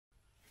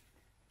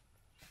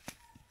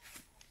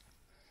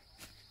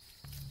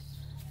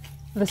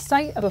The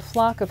sight of a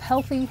flock of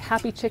healthy,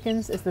 happy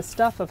chickens is the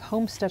stuff of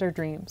homesteader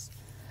dreams.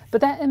 But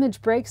that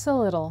image breaks a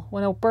little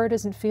when a bird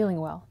isn't feeling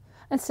well.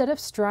 Instead of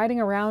striding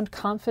around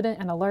confident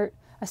and alert,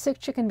 a sick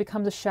chicken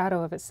becomes a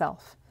shadow of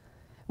itself.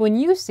 When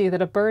you see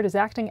that a bird is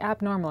acting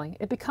abnormally,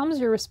 it becomes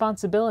your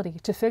responsibility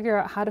to figure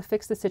out how to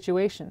fix the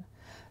situation.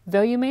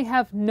 Though you may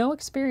have no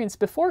experience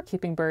before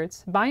keeping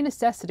birds, by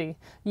necessity,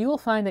 you will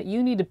find that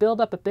you need to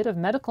build up a bit of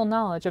medical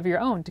knowledge of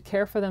your own to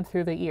care for them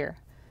through the year.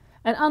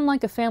 And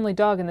unlike a family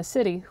dog in the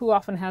city, who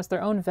often has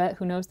their own vet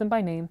who knows them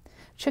by name,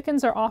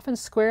 chickens are often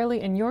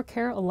squarely in your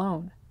care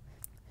alone.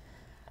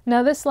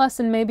 Now this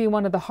lesson may be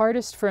one of the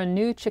hardest for a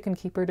new chicken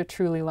keeper to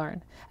truly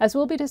learn, as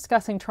we'll be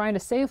discussing trying to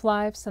save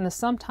lives and the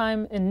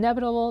sometime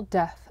inevitable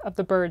death of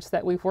the birds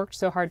that we've worked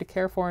so hard to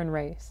care for and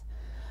raise.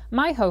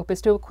 My hope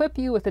is to equip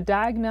you with the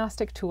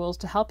diagnostic tools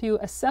to help you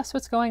assess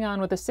what's going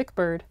on with a sick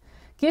bird,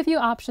 give you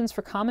options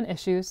for common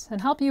issues,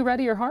 and help you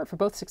ready your heart for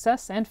both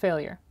success and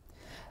failure.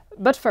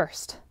 But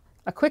first,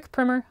 a quick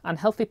primer on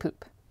healthy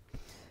poop.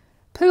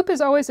 Poop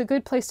is always a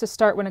good place to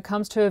start when it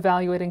comes to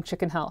evaluating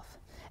chicken health.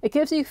 It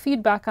gives you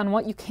feedback on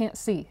what you can't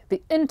see,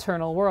 the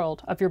internal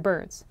world of your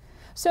birds.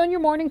 So in your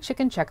morning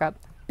chicken checkup,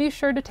 be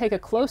sure to take a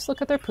close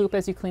look at their poop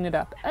as you clean it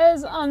up,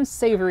 as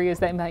unsavory as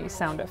they might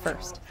sound at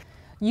first.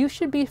 You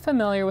should be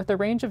familiar with the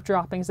range of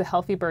droppings a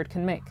healthy bird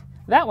can make.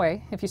 That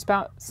way, if you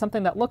spout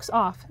something that looks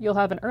off, you'll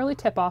have an early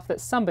tip-off that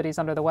somebody's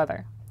under the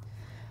weather.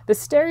 The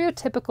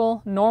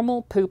stereotypical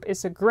normal poop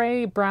is a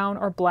gray, brown,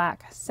 or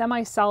black,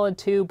 semi-solid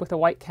tube with a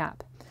white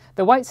cap.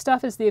 The white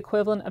stuff is the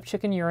equivalent of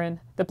chicken urine,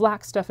 the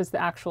black stuff is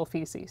the actual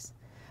feces.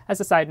 As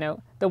a side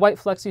note, the white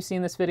flecks you see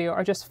in this video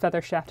are just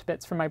feather shaft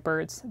bits from my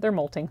birds. They're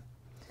molting.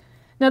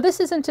 Now this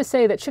isn't to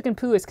say that chicken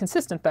poo is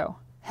consistent though.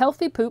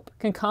 Healthy poop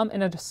can come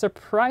in a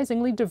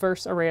surprisingly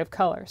diverse array of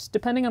colors,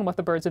 depending on what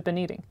the birds have been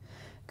eating.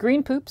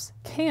 Green poops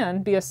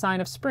can be a sign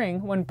of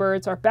spring when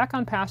birds are back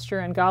on pasture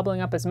and gobbling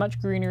up as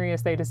much greenery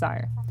as they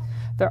desire.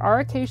 There are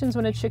occasions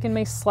when a chicken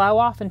may slough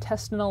off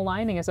intestinal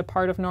lining as a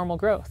part of normal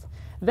growth.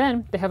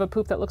 Then they have a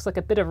poop that looks like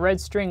a bit of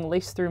red string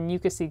laced through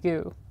mucousy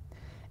goo.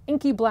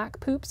 Inky black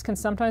poops can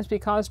sometimes be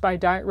caused by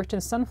diet rich in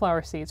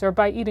sunflower seeds or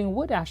by eating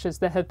wood ashes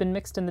that have been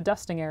mixed in the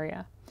dusting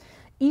area.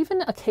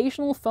 Even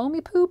occasional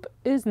foamy poop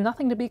is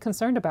nothing to be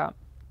concerned about.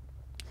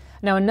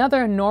 Now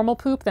another normal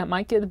poop that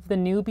might give the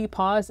newbie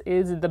pause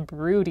is the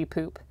broody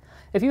poop.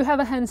 If you have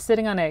a hen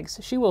sitting on eggs,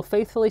 she will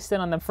faithfully sit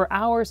on them for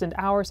hours and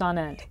hours on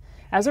end.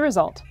 As a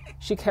result,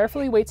 she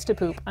carefully waits to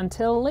poop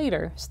until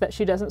later so that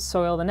she doesn't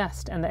soil the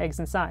nest and the eggs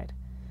inside.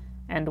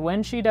 And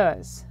when she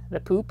does, the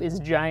poop is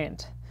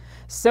giant.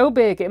 So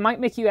big it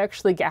might make you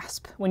actually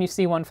gasp when you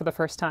see one for the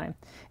first time.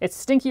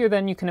 It's stinkier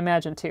than you can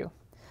imagine too.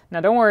 Now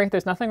don't worry,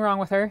 there's nothing wrong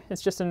with her.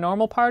 It's just a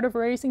normal part of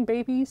raising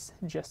babies.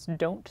 Just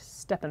don't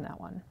step in that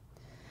one.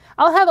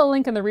 I'll have a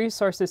link in the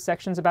resources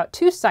sections about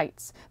 2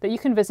 sites that you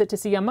can visit to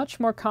see a much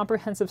more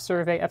comprehensive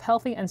survey of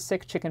healthy and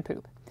sick chicken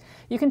poop.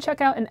 You can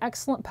check out an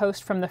excellent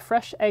post from the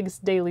Fresh Eggs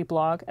Daily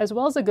blog, as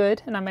well as a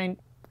good, and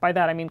by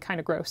that I mean kind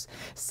of gross,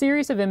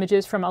 series of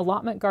images from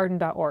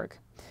allotmentgarden.org.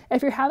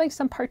 If you're having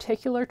some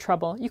particular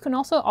trouble, you can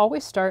also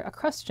always start a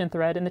question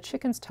thread in the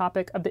chickens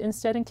topic of the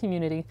Insteading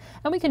community,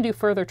 and we can do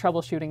further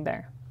troubleshooting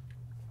there.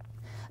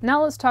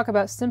 Now let's talk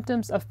about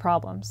symptoms of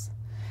problems.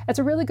 It's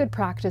a really good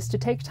practice to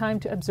take time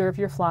to observe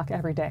your flock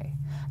every day.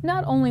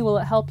 Not only will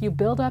it help you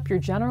build up your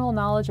general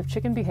knowledge of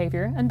chicken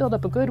behavior and build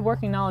up a good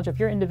working knowledge of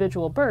your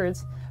individual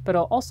birds, but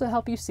it'll also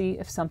help you see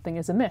if something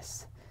is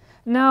amiss.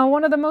 Now,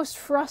 one of the most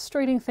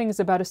frustrating things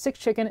about a sick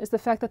chicken is the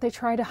fact that they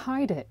try to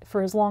hide it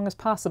for as long as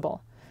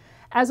possible.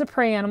 As a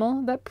prey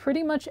animal that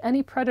pretty much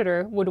any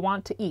predator would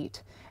want to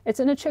eat, it's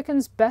in a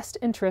chicken's best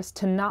interest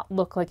to not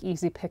look like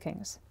easy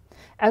pickings.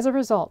 As a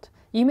result,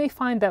 you may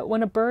find that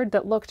when a bird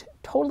that looked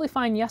totally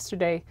fine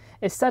yesterday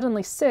is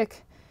suddenly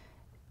sick,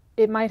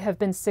 it might have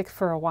been sick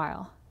for a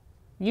while.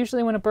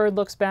 Usually when a bird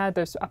looks bad,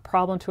 there's a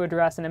problem to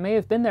address, and it may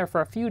have been there for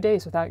a few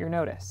days without your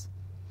notice.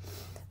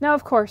 Now,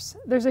 of course,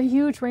 there's a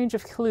huge range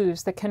of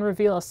clues that can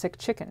reveal a sick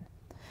chicken.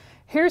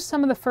 Here's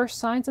some of the first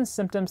signs and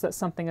symptoms that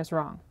something is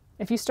wrong.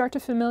 If you start to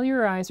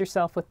familiarize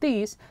yourself with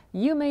these,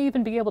 you may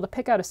even be able to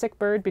pick out a sick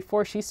bird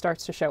before she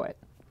starts to show it.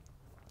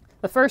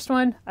 The first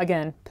one,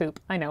 again, poop.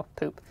 I know,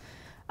 poop.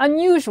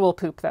 Unusual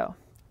poop, though.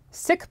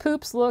 Sick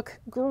poops look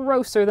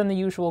grosser than the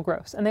usual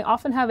gross, and they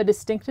often have a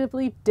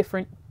distinctively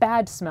different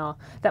bad smell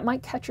that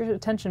might catch your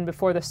attention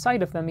before the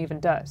sight of them even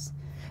does.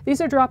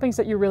 These are droppings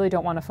that you really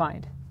don't want to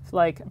find,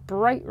 like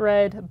bright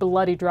red,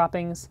 bloody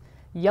droppings,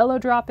 yellow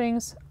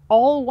droppings,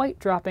 all white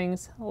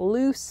droppings,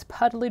 loose,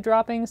 puddly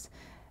droppings,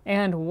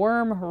 and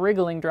worm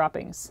wriggling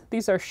droppings.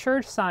 These are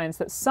sure signs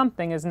that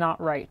something is not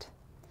right.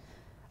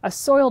 A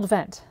soiled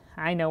vent.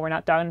 I know we're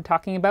not done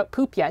talking about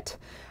poop yet,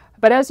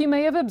 but as you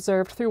may have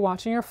observed through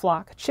watching your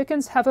flock,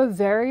 chickens have a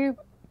very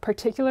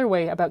particular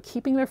way about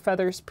keeping their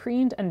feathers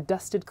preened and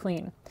dusted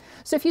clean.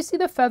 So if you see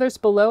the feathers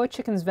below a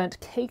chicken's vent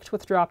caked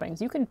with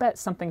droppings, you can bet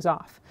something's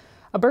off.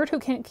 A bird who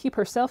can't keep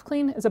herself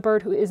clean is a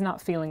bird who is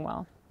not feeling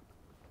well.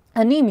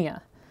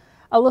 Anemia.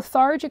 A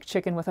lethargic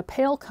chicken with a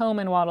pale comb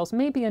and wattles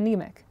may be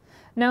anemic.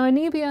 Now,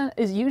 anemia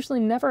is usually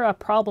never a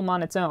problem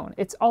on its own.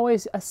 It's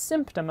always a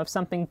symptom of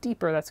something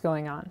deeper that's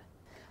going on.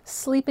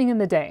 Sleeping in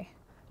the day.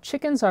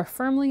 Chickens are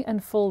firmly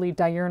and fully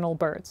diurnal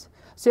birds.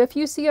 So if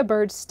you see a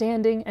bird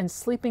standing and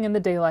sleeping in the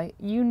daylight,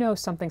 you know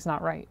something's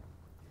not right.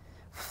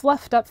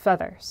 Fluffed up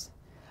feathers.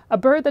 A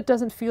bird that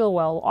doesn't feel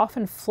well will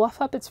often fluff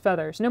up its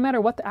feathers, no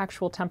matter what the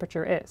actual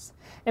temperature is.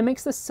 It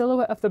makes the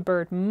silhouette of the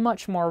bird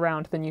much more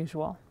round than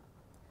usual.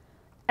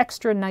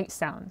 Extra night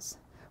sounds.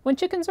 When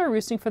chickens are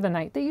roosting for the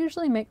night, they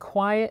usually make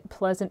quiet,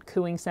 pleasant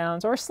cooing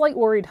sounds, or a slight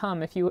worried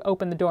hum if you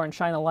open the door and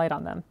shine a light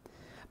on them.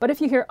 But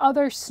if you hear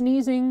other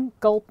sneezing,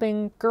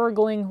 gulping,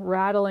 gurgling,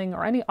 rattling,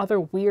 or any other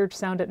weird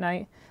sound at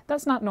night,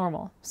 that's not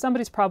normal.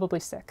 Somebody's probably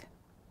sick.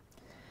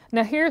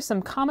 Now here are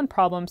some common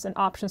problems and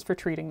options for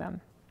treating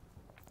them.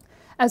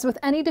 As with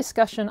any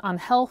discussion on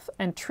health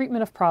and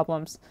treatment of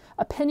problems,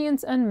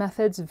 opinions and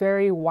methods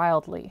vary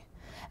wildly.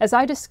 As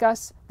I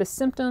discuss the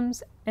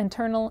symptoms,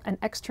 internal and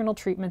external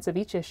treatments of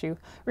each issue,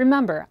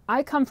 remember,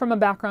 I come from a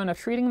background of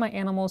treating my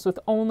animals with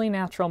only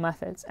natural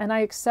methods, and I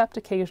accept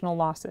occasional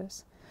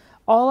losses.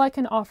 All I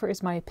can offer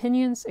is my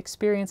opinions,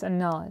 experience, and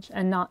knowledge,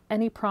 and not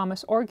any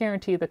promise or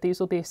guarantee that these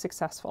will be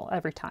successful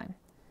every time.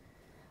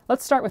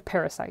 Let's start with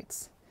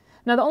parasites.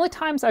 Now, the only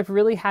times I've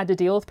really had to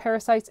deal with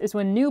parasites is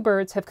when new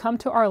birds have come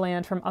to our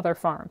land from other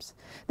farms.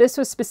 This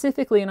was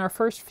specifically in our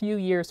first few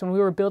years when we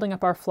were building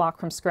up our flock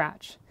from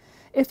scratch.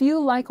 If you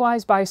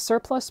likewise buy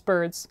surplus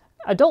birds,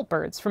 adult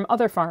birds, from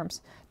other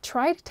farms,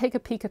 try to take a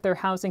peek at their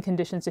housing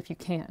conditions if you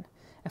can.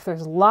 If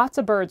there's lots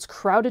of birds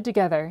crowded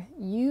together,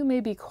 you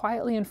may be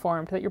quietly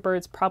informed that your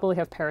birds probably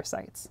have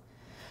parasites.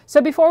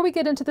 So before we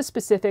get into the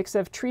specifics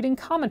of treating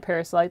common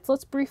parasites,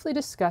 let's briefly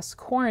discuss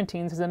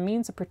quarantines as a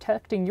means of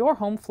protecting your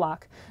home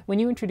flock when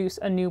you introduce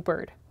a new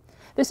bird.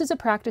 This is a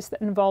practice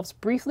that involves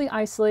briefly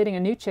isolating a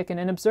new chicken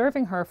and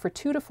observing her for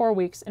 2 to 4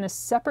 weeks in a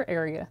separate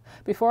area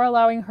before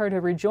allowing her to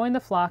rejoin the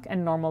flock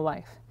and normal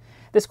life.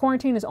 This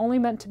quarantine is only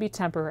meant to be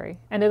temporary,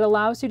 and it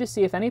allows you to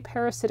see if any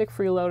parasitic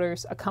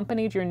freeloaders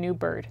accompanied your new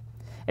bird.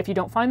 If you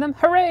don't find them,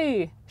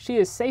 hooray! She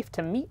is safe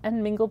to meet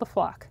and mingle the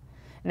flock.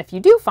 And if you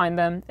do find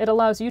them, it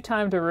allows you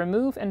time to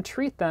remove and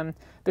treat them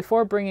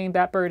before bringing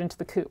that bird into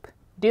the coop.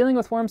 Dealing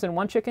with worms in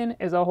one chicken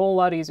is a whole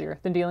lot easier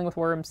than dealing with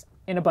worms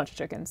in a bunch of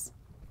chickens.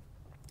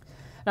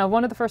 Now,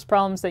 one of the first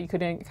problems that you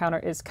could encounter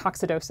is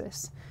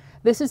coccidiosis.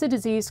 This is a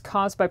disease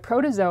caused by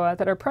protozoa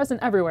that are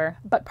present everywhere,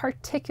 but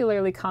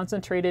particularly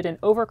concentrated in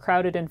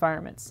overcrowded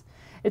environments.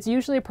 It's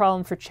usually a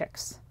problem for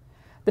chicks.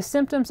 The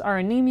symptoms are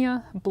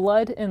anemia,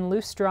 blood in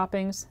loose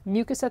droppings,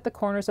 mucus at the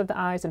corners of the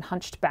eyes, and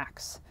hunched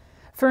backs.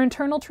 For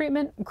internal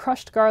treatment,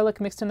 crushed garlic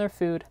mixed in their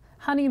food,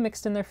 honey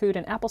mixed in their food,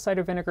 and apple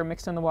cider vinegar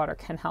mixed in the water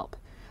can help.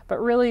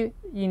 But really,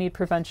 you need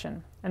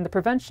prevention. And the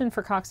prevention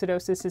for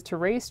coccidiosis is to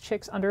raise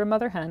chicks under a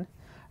mother hen,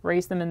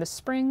 raise them in the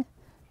spring,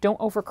 don't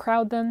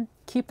overcrowd them,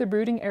 keep the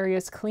brooding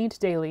areas cleaned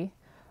daily,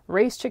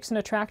 raise chicks in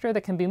a tractor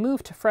that can be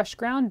moved to fresh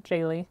ground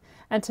daily,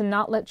 and to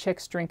not let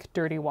chicks drink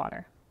dirty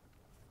water.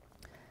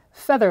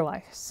 Feather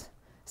lice.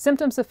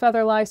 Symptoms of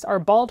feather lice are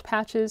bald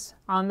patches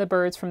on the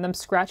birds from them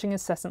scratching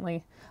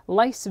incessantly,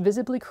 lice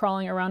visibly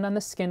crawling around on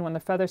the skin when the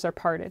feathers are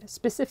parted,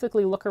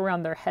 specifically look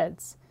around their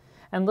heads,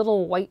 and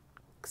little white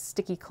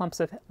sticky clumps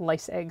of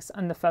lice eggs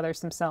on the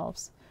feathers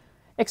themselves.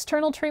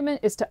 External treatment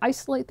is to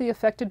isolate the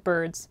affected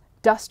birds,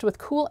 dust with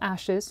cool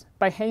ashes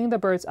by hanging the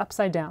birds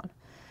upside down.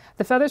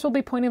 The feathers will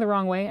be pointing the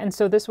wrong way, and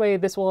so this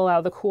will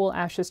allow the cool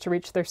ashes to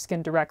reach their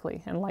skin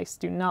directly, and lice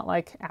do not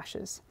like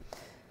ashes.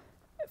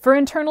 For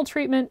internal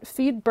treatment,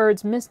 feed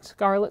birds minced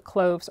garlic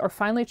cloves or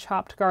finely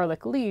chopped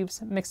garlic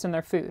leaves mixed in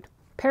their food.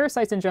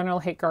 Parasites in general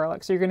hate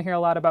garlic, so you're going to hear a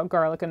lot about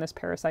garlic in this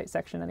parasite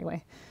section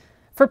anyway.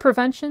 For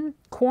prevention,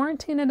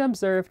 quarantine and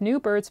observe new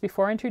birds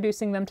before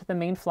introducing them to the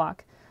main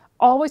flock.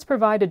 Always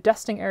provide a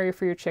dusting area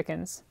for your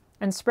chickens,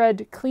 and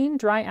spread clean,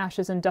 dry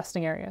ashes in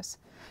dusting areas.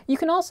 You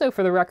can also,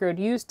 for the record,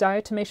 use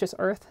diatomaceous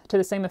earth to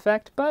the same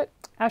effect, but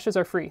ashes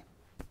are free.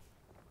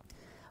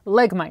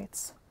 Leg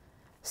mites.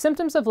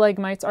 Symptoms of leg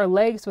mites are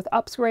legs with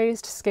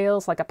upraised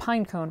scales like a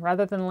pine cone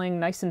rather than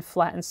laying nice and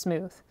flat and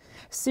smooth.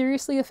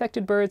 Seriously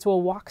affected birds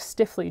will walk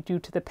stiffly due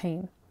to the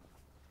pain.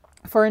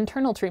 For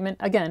internal treatment,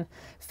 again,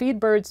 feed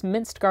birds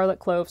minced garlic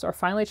cloves or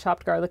finely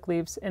chopped garlic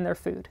leaves in their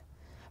food.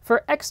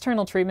 For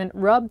external treatment,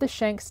 rub the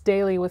shanks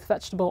daily with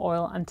vegetable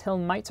oil until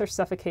mites are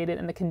suffocated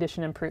and the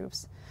condition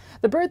improves.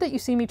 The bird that you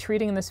see me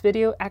treating in this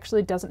video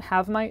actually doesn't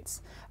have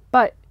mites,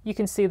 but you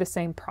can see the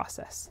same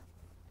process.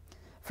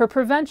 For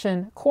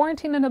prevention,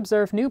 quarantine and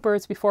observe new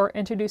birds before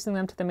introducing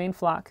them to the main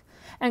flock,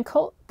 and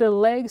coat the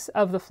legs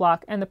of the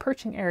flock and the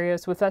perching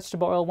areas with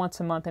vegetable oil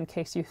once a month in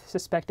case you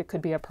suspect it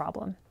could be a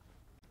problem.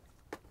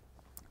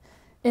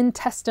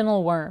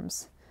 Intestinal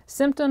worms.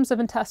 Symptoms of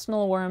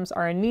intestinal worms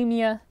are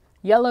anemia,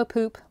 yellow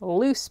poop,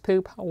 loose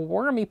poop,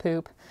 wormy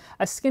poop,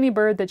 a skinny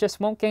bird that just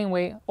won't gain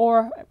weight,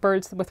 or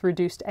birds with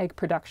reduced egg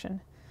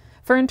production.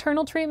 For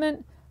internal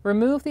treatment,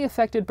 remove the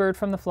affected bird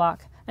from the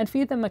flock and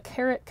feed them a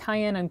carrot,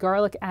 cayenne, and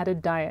garlic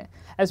added diet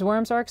as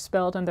worms are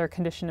expelled and their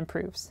condition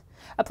improves.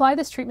 Apply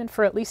this treatment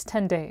for at least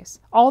 10 days,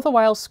 all the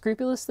while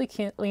scrupulously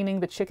cleaning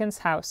the chicken's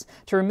house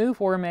to remove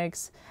worm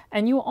eggs,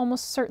 and you will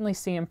almost certainly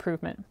see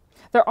improvement.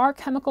 There are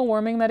chemical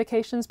worming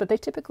medications, but they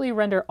typically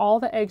render all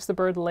the eggs the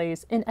bird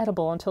lays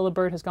inedible until the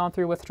bird has gone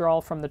through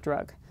withdrawal from the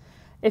drug.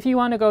 If you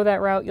want to go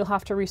that route, you'll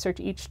have to research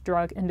each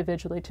drug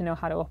individually to know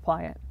how to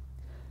apply it.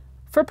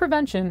 For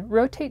prevention,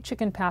 rotate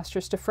chicken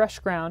pastures to fresh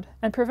ground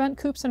and prevent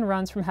coops and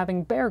runs from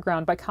having bare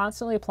ground by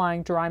constantly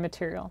applying dry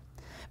material.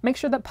 Make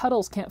sure that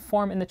puddles can't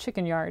form in the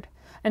chicken yard,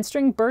 and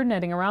string bird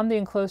netting around the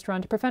enclosed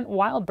run to prevent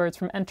wild birds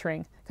from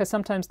entering, because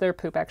sometimes their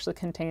poop actually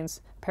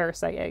contains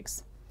parasite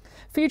eggs.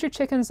 Feed your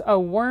chickens a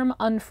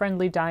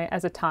worm-unfriendly diet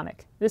as a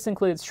tonic. This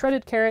includes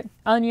shredded carrot,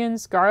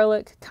 onions,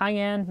 garlic,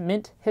 cayenne,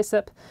 mint,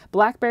 hyssop,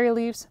 blackberry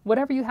leaves,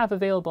 whatever you have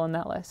available in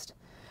that list.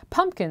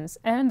 Pumpkins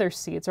and their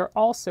seeds are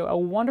also a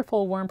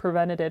wonderful worm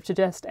preventative to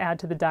just add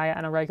to the diet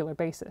on a regular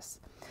basis.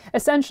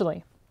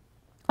 Essentially,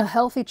 a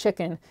healthy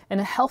chicken in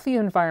a healthy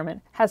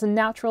environment has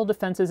natural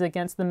defenses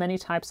against the many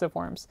types of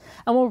worms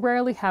and will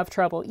rarely have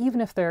trouble even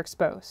if they're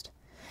exposed.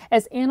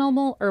 As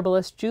animal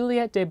herbalist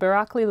Juliette de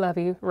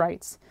Beracli-Levy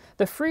writes,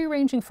 the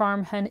free-ranging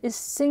farm hen is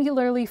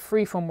singularly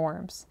free from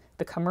worms.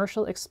 The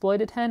commercial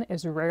exploited hen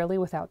is rarely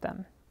without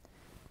them.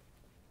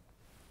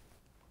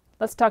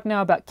 Let's talk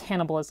now about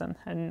cannibalism,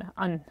 an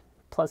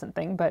unpleasant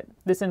thing, but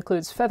this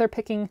includes feather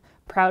picking,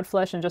 proud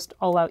flesh, and just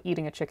all-out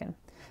eating a chicken.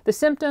 The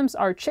symptoms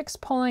are chicks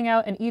pulling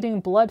out and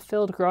eating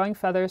blood-filled growing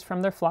feathers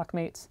from their flock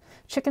mates,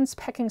 chickens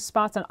pecking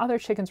spots on other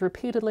chickens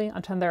repeatedly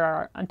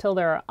until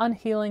there are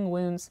unhealing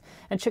wounds,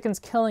 and chickens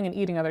killing and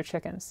eating other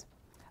chickens.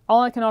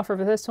 All I can offer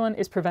for this one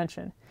is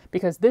prevention,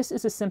 because this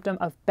is a symptom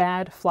of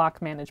bad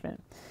flock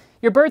management.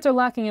 Your birds are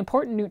lacking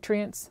important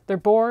nutrients, they're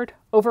bored,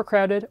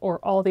 overcrowded, or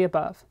all the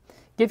above.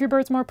 Give your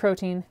birds more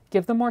protein,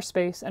 give them more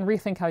space, and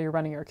rethink how you're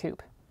running your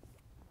coop.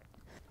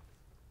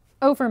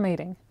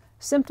 Overmating.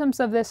 Symptoms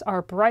of this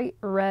are bright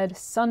red,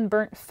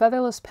 sunburnt,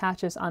 featherless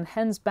patches on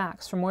hens'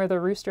 backs from where the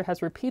rooster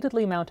has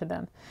repeatedly mounted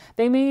them.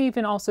 They may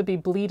even also be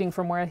bleeding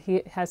from where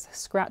he has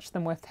scratched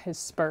them with his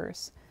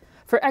spurs.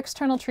 For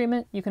external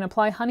treatment, you can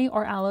apply honey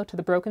or aloe to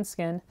the broken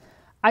skin,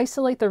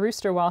 isolate the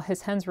rooster while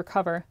his hens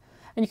recover,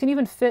 and you can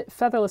even fit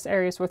featherless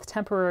areas with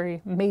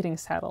temporary mating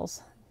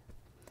saddles.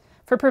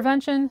 For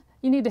prevention,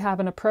 you need to have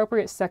an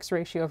appropriate sex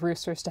ratio of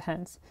roosters to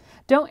hens.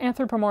 Don't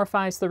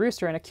anthropomorphize the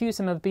rooster and accuse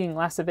him of being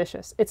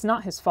lascivious. It's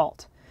not his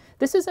fault.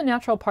 This is a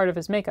natural part of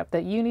his makeup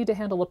that you need to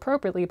handle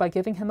appropriately by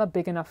giving him a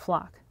big enough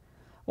flock.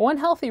 One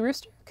healthy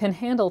rooster can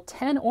handle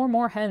 10 or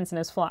more hens in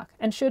his flock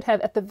and should have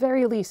at the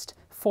very least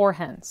 4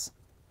 hens.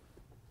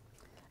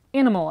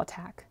 Animal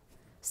attack.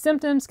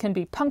 Symptoms can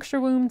be puncture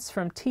wounds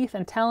from teeth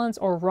and talons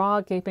or raw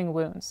gaping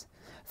wounds.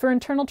 For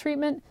internal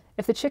treatment,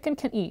 if the chicken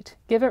can eat,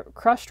 give it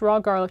crushed raw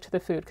garlic to the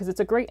food because it's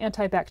a great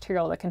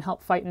antibacterial that can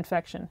help fight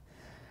infection.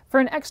 For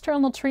an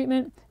external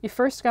treatment, you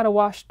first got to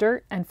wash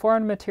dirt and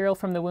foreign material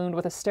from the wound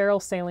with a sterile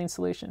saline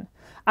solution.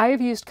 I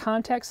have used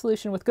contact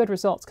solution with good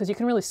results because you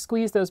can really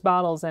squeeze those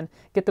bottles and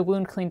get the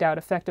wound cleaned out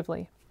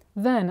effectively.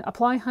 Then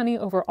apply honey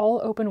over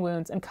all open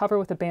wounds and cover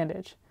with a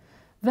bandage.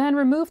 Then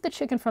remove the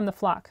chicken from the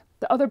flock.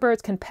 The other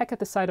birds can peck at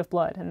the sight of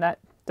blood, and that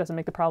doesn't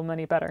make the problem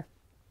any better.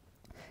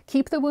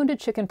 Keep the wounded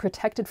chicken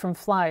protected from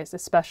flies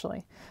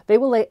especially. They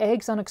will lay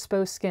eggs on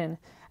exposed skin,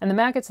 and the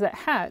maggots that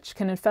hatch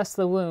can infest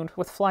the wound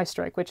with fly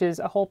strike, which is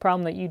a whole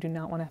problem that you do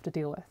not want to have to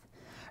deal with.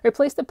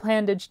 Replace the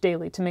bandage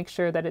daily to make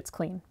sure that it's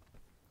clean.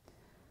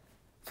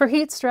 For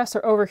heat stress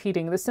or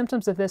overheating, the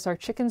symptoms of this are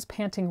chickens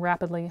panting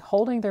rapidly,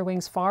 holding their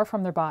wings far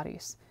from their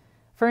bodies.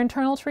 For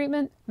internal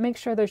treatment, make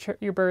sure that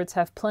your birds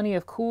have plenty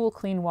of cool,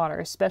 clean water,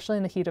 especially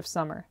in the heat of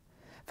summer.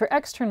 For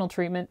external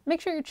treatment,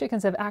 make sure your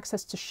chickens have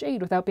access to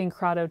shade without being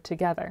crowded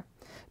together.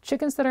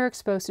 Chickens that are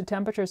exposed to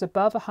temperatures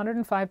above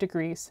 105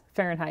 degrees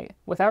Fahrenheit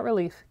without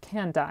relief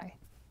can die.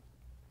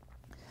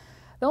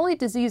 The only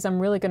disease I'm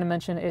really going to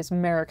mention is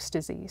Marek's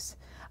disease.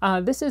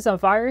 This is a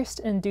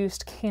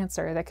virus-induced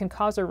cancer that can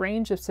cause a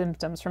range of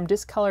symptoms from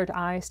discolored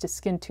eyes to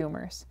skin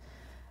tumors.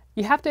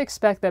 You have to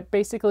expect that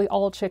basically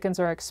all chickens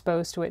are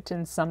exposed to it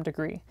in some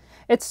degree.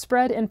 It's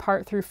spread in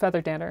part through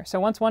feather dander, so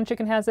once one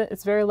chicken has it,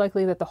 it's very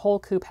likely that the whole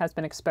coop has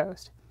been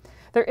exposed.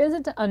 There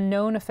isn't a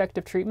known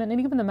effective treatment,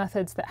 and even the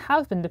methods that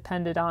have been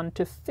depended on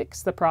to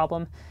fix the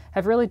problem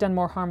have really done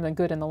more harm than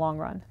good in the long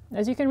run.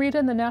 As you can read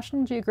in the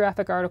National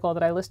Geographic article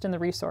that I list in the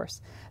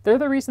resource, they're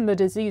the reason the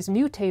disease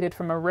mutated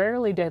from a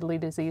rarely deadly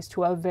disease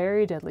to a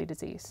very deadly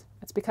disease.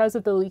 It's because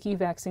of the leaky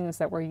vaccines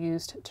that were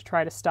used to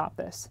try to stop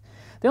this.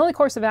 The only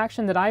course of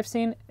action that I've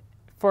seen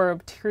for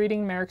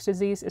treating Marek's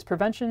disease is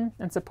prevention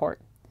and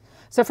support.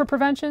 So for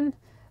prevention,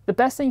 the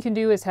best thing you can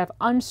do is have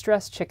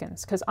unstressed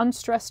chickens, because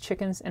unstressed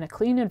chickens in a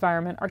clean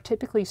environment are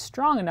typically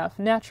strong enough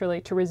naturally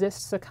to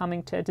resist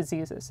succumbing to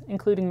diseases,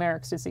 including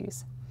Marek's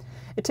disease.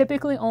 It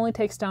typically only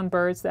takes down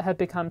birds that have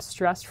become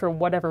stressed for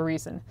whatever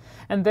reason,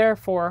 and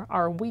therefore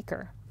are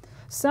weaker.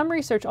 Some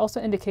research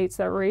also indicates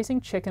that raising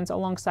chickens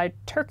alongside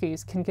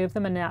turkeys can give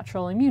them a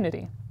natural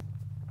immunity.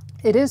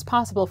 It is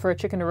possible for a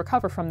chicken to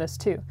recover from this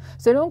too,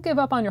 so don't give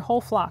up on your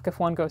whole flock if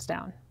one goes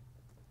down.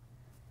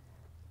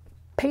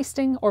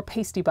 Pasting or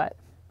pasty butt.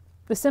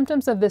 The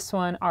symptoms of this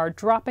one are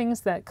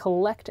droppings that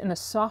collect in a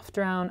soft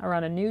drown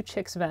around a new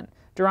chick's vent,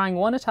 drying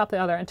one atop the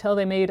other until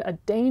they made a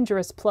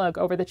dangerous plug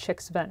over the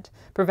chick's vent,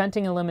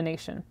 preventing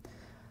elimination.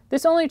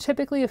 This only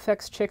typically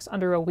affects chicks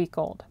under a week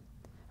old.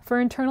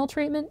 For internal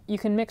treatment, you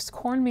can mix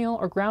cornmeal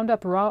or ground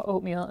up raw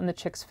oatmeal in the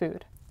chick's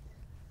food.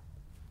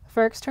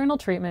 For external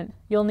treatment,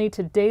 you'll need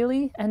to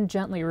daily and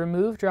gently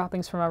remove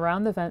droppings from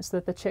around the vent so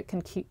that the chick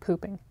can keep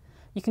pooping.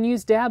 You can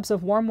use dabs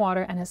of warm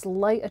water and as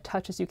light a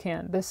touch as you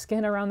can. The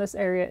skin around this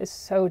area is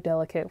so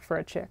delicate for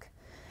a chick.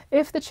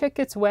 If the chick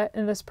gets wet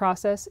in this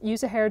process,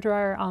 use a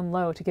hairdryer on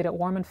low to get it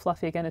warm and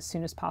fluffy again as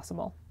soon as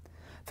possible.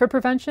 For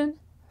prevention,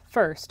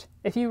 first,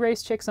 if you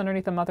raise chicks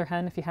underneath a mother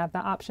hen, if you have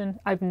that option,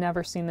 I've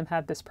never seen them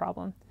have this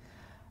problem.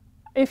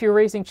 If you're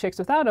raising chicks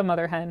without a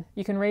mother hen,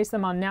 you can raise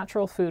them on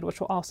natural food, which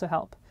will also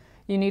help.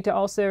 You need to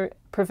also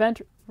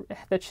prevent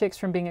the chicks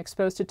from being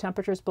exposed to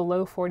temperatures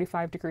below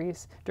 45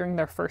 degrees during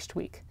their first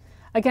week.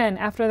 Again,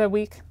 after the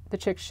week, the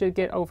chicks should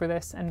get over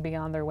this and be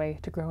on their way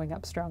to growing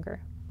up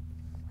stronger.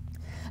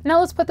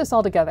 Now let's put this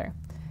all together.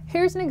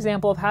 Here's an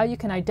example of how you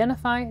can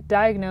identify,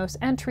 diagnose,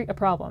 and treat a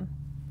problem.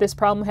 This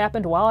problem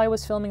happened while I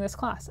was filming this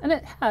class, and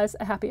it has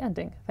a happy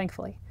ending,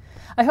 thankfully.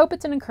 I hope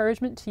it's an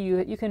encouragement to you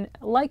that you can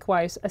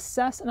likewise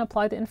assess and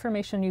apply the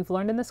information you've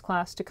learned in this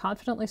class to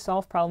confidently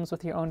solve problems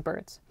with your own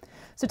birds.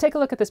 So take a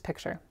look at this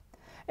picture.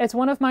 It's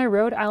one of my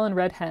Rhode Island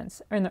red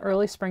hens in the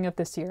early spring of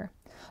this year.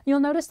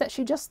 You'll notice that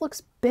she just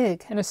looks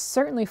big and is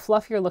certainly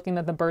fluffier looking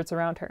than the birds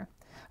around her.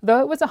 Though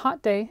it was a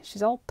hot day,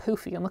 she's all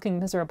poofy and looking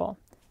miserable.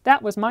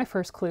 That was my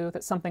first clue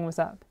that something was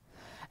up.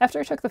 After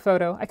I took the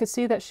photo, I could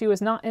see that she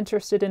was not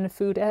interested in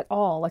food at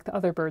all like the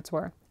other birds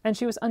were, and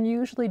she was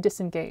unusually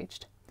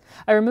disengaged.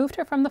 I removed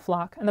her from the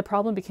flock, and the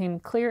problem became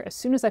clear as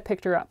soon as I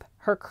picked her up.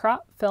 Her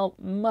crop felt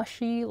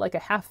mushy like a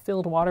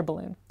half-filled water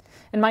balloon.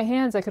 In my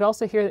hands, I could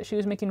also hear that she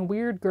was making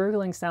weird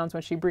gurgling sounds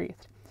when she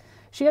breathed.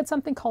 She had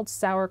something called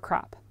sour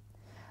crop.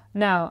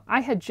 Now,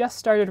 I had just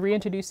started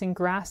reintroducing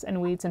grass and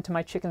weeds into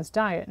my chicken's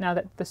diet now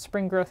that the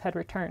spring growth had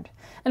returned,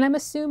 and I'm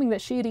assuming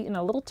that she had eaten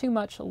a little too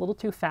much, a little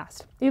too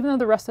fast, even though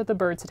the rest of the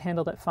birds had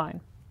handled it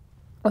fine.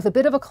 With a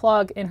bit of a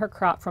clog in her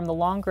crop from the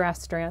long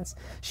grass strands,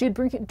 she had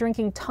been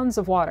drinking tons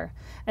of water,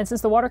 and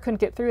since the water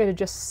couldn't get through, it had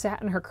just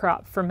sat in her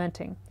crop,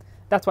 fermenting.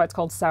 That's why it's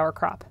called sour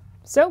crop.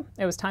 So,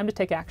 it was time to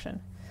take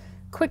action.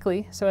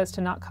 Quickly, so as to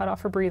not cut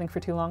off her breathing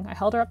for too long, I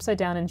held her upside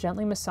down and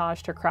gently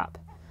massaged her crop.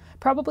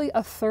 Probably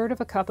a third of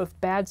a cup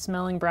of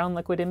bad-smelling brown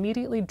liquid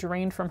immediately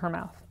drained from her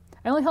mouth.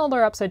 I only held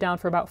her upside down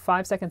for about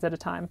 5 seconds at a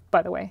time,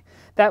 by the way.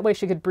 That way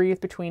she could breathe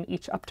between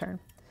each upturn.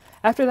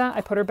 After that, I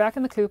put her back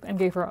in the coop and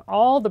gave her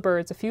all the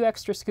birds a few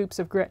extra scoops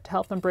of grit to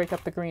help them break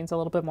up the greens a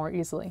little bit more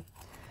easily.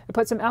 I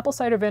put some apple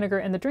cider vinegar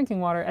in the drinking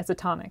water as a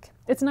tonic.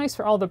 It's nice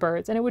for all the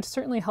birds, and it would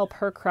certainly help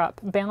her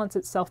crop balance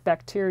itself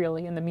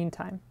bacterially in the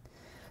meantime.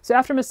 So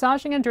after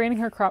massaging and draining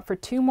her crop for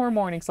 2 more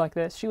mornings like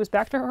this, she was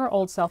back to her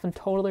old self and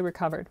totally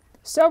recovered.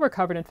 So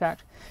recovered, in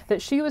fact,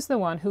 that she was the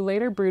one who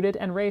later brooded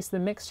and raised the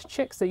mixed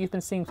chicks that you've been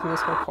seeing through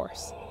this whole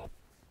course.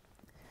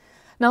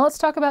 Now let's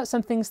talk about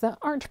some things that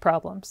aren't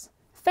problems.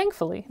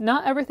 Thankfully,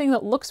 not everything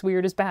that looks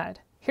weird is bad.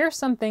 Here are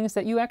some things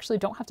that you actually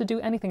don't have to do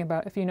anything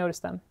about if you notice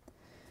them.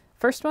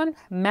 First one,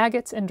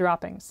 maggots and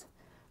droppings.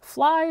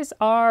 Flies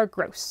are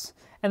gross,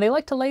 and they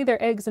like to lay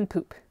their eggs and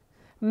poop.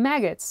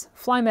 Maggots,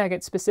 fly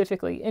maggots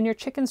specifically, in your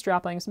chicken's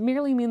droppings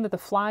merely mean that the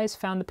flies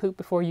found the poop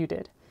before you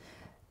did.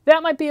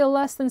 That might be a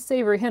less than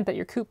savory hint that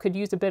your coop could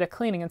use a bit of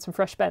cleaning and some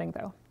fresh bedding,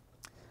 though.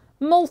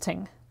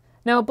 Molting.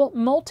 Now, a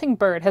molting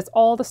bird has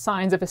all the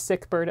signs of a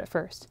sick bird at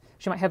first.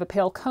 She might have a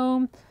pale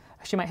comb,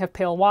 she might have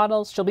pale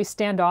wattles, she'll be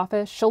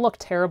standoffish, she'll look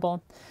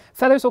terrible.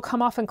 Feathers will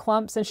come off in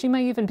clumps, and she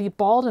may even be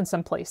bald in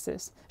some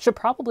places. She'll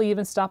probably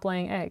even stop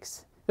laying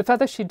eggs. The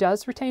feathers she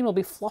does retain will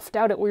be fluffed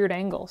out at weird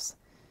angles.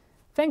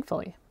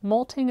 Thankfully,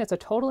 molting is a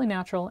totally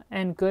natural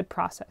and good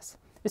process.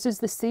 This is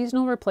the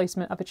seasonal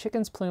replacement of a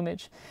chicken's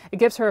plumage. It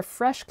gives her a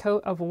fresh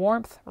coat of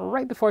warmth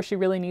right before she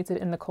really needs it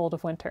in the cold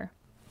of winter.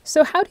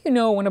 So how do you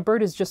know when a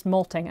bird is just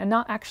molting and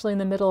not actually in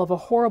the middle of a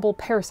horrible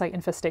parasite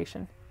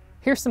infestation?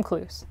 Here's some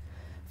clues.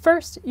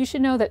 First, you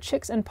should know that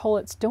chicks and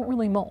pullets don't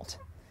really molt.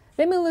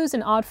 They may lose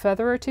an odd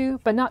feather or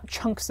two, but not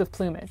chunks of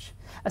plumage.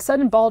 A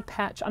sudden bald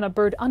patch on a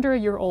bird under a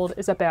year old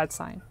is a bad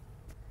sign.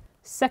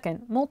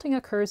 Second, molting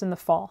occurs in the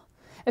fall.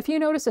 If you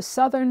notice a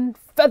sudden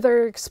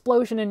feather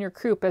explosion in your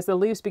coop as the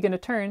leaves begin to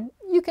turn,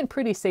 you can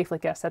pretty safely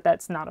guess that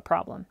that's not a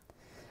problem.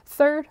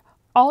 Third,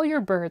 all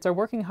your birds are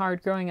working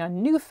hard growing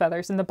on new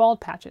feathers in the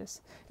bald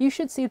patches. You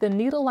should see the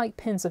needle-like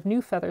pins of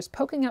new feathers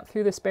poking up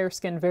through this bare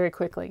skin very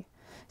quickly.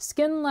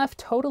 Skin left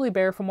totally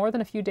bare for more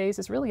than a few days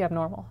is really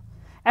abnormal.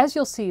 As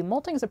you'll see,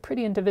 molting is a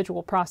pretty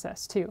individual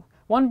process, too.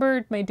 One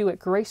bird may do it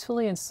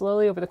gracefully and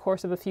slowly over the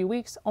course of a few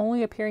weeks,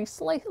 only appearing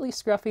slightly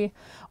scruffy,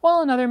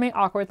 while another may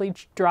awkwardly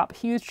drop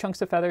huge chunks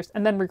of feathers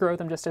and then regrow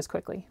them just as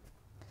quickly.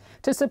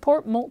 To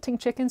support molting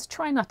chickens,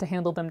 try not to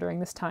handle them during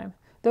this time.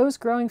 Those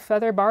growing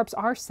feather barbs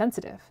are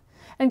sensitive.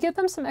 And give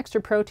them some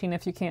extra protein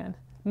if you can.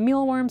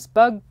 Mealworms,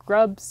 bug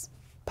grubs,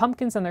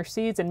 pumpkins and their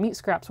seeds, and meat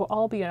scraps will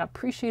all be an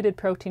appreciated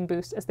protein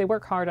boost as they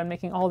work hard on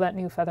making all that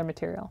new feather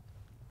material.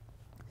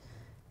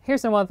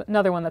 Here's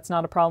another one that's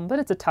not a problem, but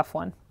it's a tough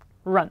one.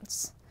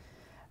 Runts.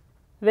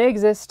 They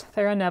exist,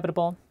 they're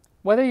inevitable.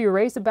 Whether you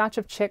raise a batch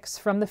of chicks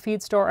from the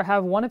feed store or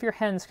have one of your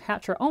hens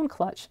hatch her own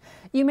clutch,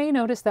 you may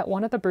notice that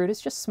one of the brood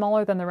is just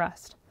smaller than the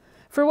rest.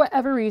 For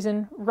whatever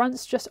reason,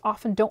 runts just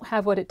often don't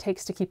have what it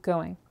takes to keep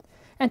going.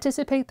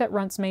 Anticipate that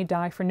runts may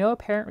die for no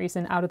apparent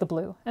reason out of the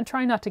blue, and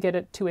try not to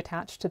get too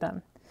attached to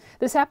them.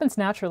 This happens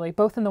naturally,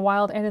 both in the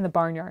wild and in the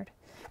barnyard.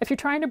 If you're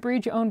trying to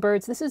breed your own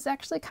birds, this is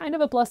actually kind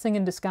of a blessing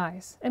in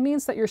disguise. It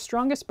means that your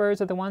strongest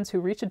birds are the ones who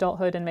reach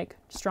adulthood and make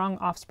strong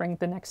offspring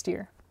the next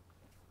year.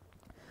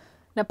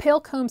 Now, pale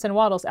combs and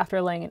wattles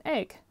after laying an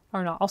egg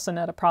are also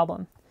not a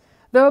problem.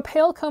 Though a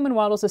pale comb and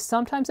wattles is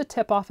sometimes a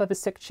tip-off of a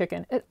sick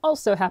chicken, it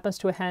also happens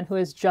to a hen who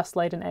has just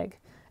laid an egg.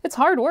 It's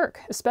hard work,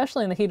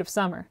 especially in the heat of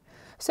summer.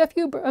 So if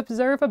you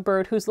observe a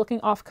bird who's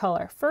looking off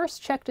color,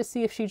 first check to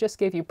see if she just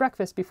gave you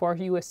breakfast before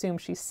you assume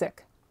she's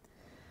sick.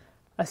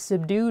 A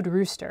subdued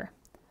rooster.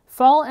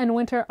 Fall and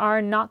winter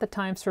are not the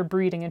times for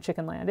breeding in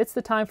chicken land. It's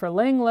the time for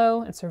laying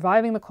low and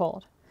surviving the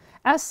cold.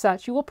 As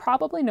such, you will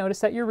probably notice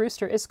that your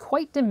rooster is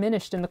quite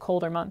diminished in the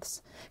colder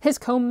months. His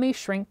comb may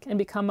shrink and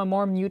become a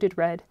more muted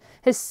red.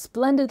 His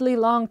splendidly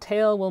long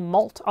tail will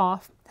molt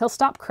off. He'll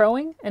stop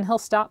crowing and he'll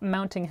stop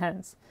mounting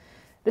hens.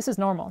 This is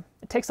normal.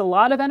 It takes a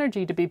lot of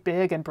energy to be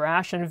big and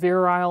brash and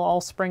virile all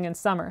spring and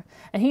summer,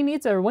 and he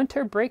needs a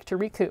winter break to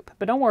recoup.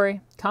 But don't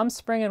worry, come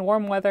spring and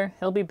warm weather,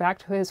 he'll be back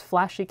to his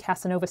flashy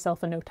Casanova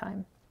self in no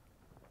time.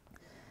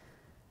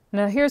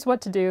 Now here's what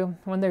to do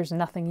when there's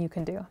nothing you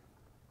can do.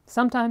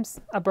 Sometimes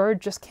a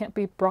bird just can't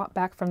be brought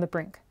back from the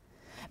brink.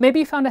 Maybe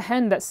you found a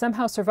hen that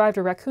somehow survived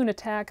a raccoon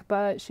attack,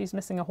 but she's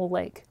missing a whole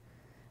leg.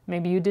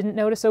 Maybe you didn't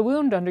notice a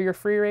wound under your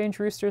free-range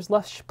rooster's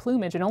lush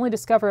plumage and only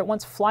discover it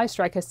once fly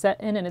strike has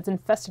set in and it's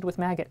infested with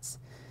maggots.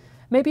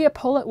 Maybe a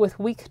pullet with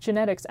weak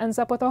genetics ends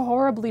up with a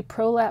horribly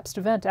prolapsed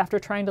vent after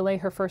trying to lay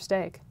her first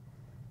egg.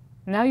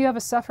 Now you have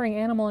a suffering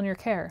animal in your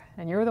care,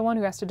 and you're the one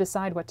who has to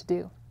decide what to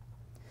do.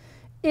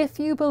 If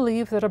you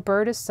believe that a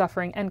bird is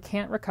suffering and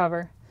can't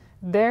recover,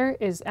 there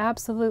is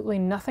absolutely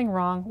nothing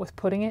wrong with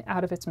putting it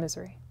out of its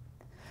misery.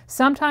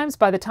 Sometimes,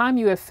 by the time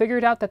you have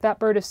figured out that that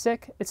bird is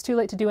sick, it's too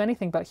late to do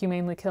anything but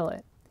humanely kill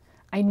it.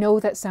 I know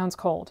that sounds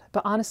cold,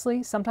 but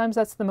honestly, sometimes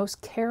that's the most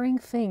caring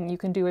thing you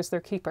can do as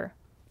their keeper.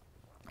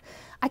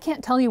 I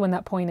can't tell you when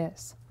that point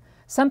is.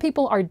 Some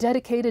people are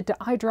dedicated to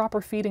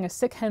eyedropper feeding a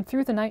sick hen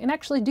through the night and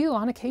actually do,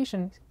 on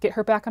occasion, get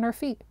her back on her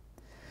feet.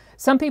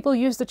 Some people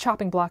use the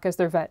chopping block as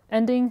their vet,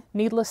 ending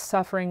needless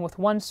suffering with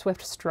one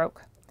swift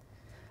stroke.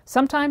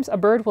 Sometimes a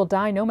bird will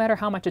die no matter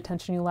how much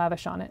attention you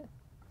lavish on it.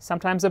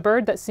 Sometimes a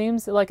bird that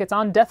seems like it's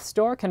on death's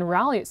door can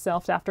rally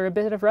itself after a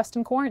bit of rest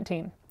and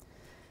quarantine.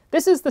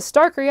 This is the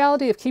stark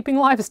reality of keeping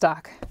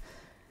livestock.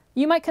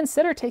 You might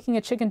consider taking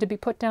a chicken to be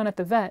put down at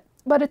the vet,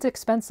 but it's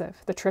expensive,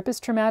 the trip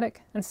is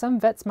traumatic, and some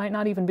vets might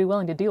not even be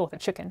willing to deal with a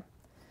chicken.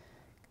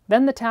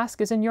 Then the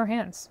task is in your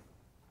hands.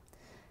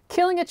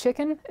 Killing a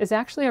chicken is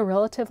actually a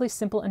relatively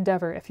simple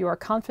endeavor if you are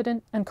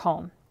confident and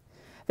calm.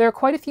 There are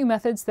quite a few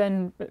methods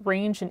that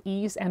range in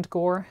ease and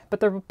gore, but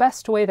the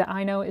best way that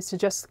I know is to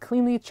just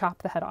cleanly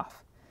chop the head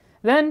off.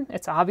 Then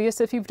it's obvious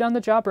if you've done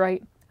the job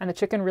right, and the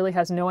chicken really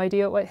has no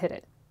idea what hit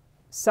it.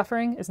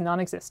 Suffering is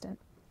non-existent.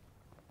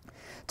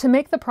 To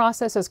make the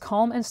process as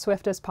calm and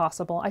swift as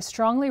possible, I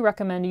strongly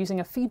recommend using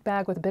a feed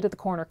bag with a bit of the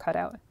corner cut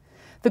out.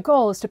 The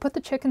goal is to put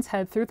the chicken's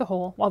head through the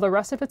hole while the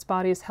rest of its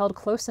body is held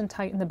close and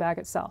tight in the bag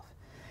itself.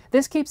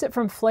 This keeps it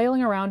from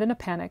flailing around in a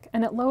panic,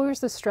 and it lowers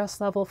the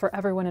stress level for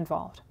everyone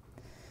involved.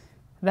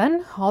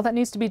 Then, all that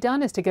needs to be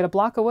done is to get a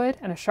block of wood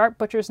and a sharp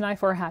butcher's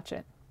knife or a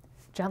hatchet.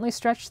 Gently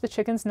stretch the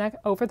chicken's neck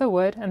over the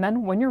wood, and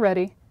then, when you're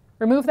ready,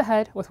 remove the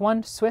head with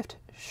one swift,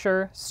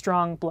 sure,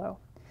 strong blow.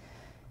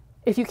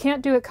 If you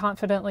can't do it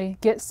confidently,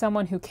 get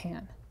someone who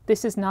can.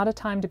 This is not a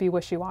time to be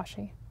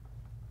wishy-washy.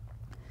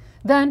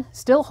 Then,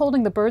 still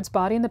holding the bird's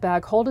body in the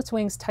bag, hold its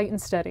wings tight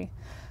and steady.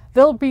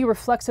 They'll be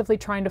reflexively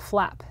trying to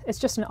flap. It's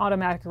just an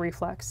automatic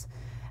reflex.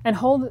 And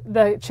hold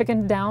the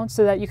chicken down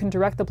so that you can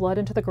direct the blood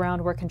into the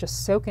ground where it can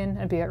just soak in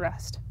and be at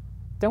rest.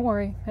 Don't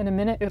worry, in a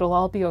minute it'll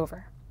all be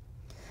over.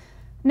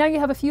 Now you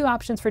have a few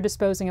options for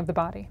disposing of the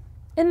body.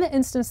 In the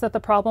instance that the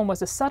problem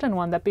was a sudden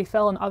one that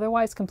befell an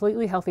otherwise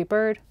completely healthy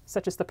bird,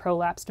 such as the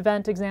prolapsed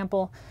vent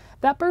example,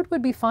 that bird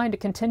would be fine to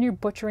continue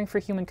butchering for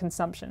human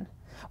consumption.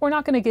 We're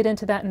not going to get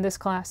into that in this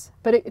class,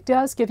 but it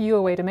does give you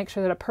a way to make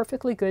sure that a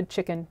perfectly good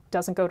chicken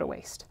doesn't go to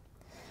waste.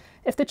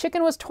 If the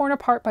chicken was torn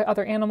apart by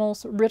other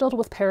animals, riddled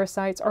with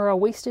parasites, or a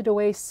wasted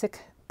away sick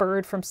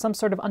bird from some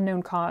sort of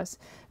unknown cause,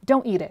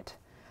 don't eat it.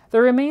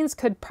 The remains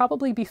could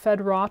probably be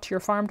fed raw to your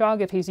farm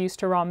dog if he's used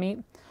to raw meat.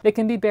 They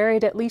can be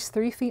buried at least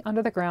 3 feet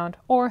under the ground,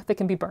 or they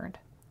can be burned.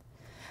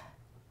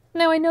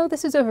 Now I know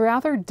this is a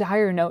rather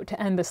dire note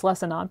to end this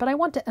lesson on, but I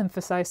want to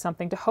emphasize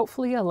something to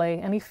hopefully allay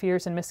any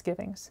fears and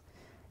misgivings.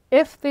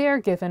 If they are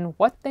given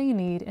what they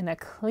need in a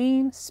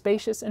clean,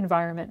 spacious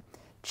environment,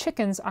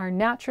 chickens are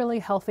naturally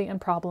healthy and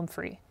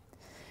problem-free.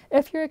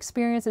 If your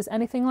experience is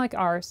anything like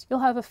ours, you'll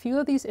have a few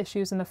of these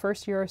issues in the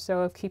first year or so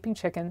of keeping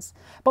chickens,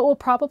 but we'll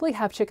probably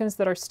have chickens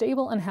that are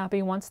stable and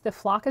happy once the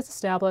flock is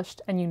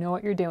established and you know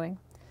what you're doing.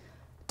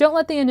 Don't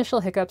let the initial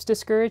hiccups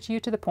discourage you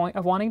to the point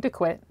of wanting to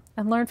quit,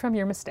 and learn from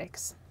your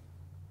mistakes.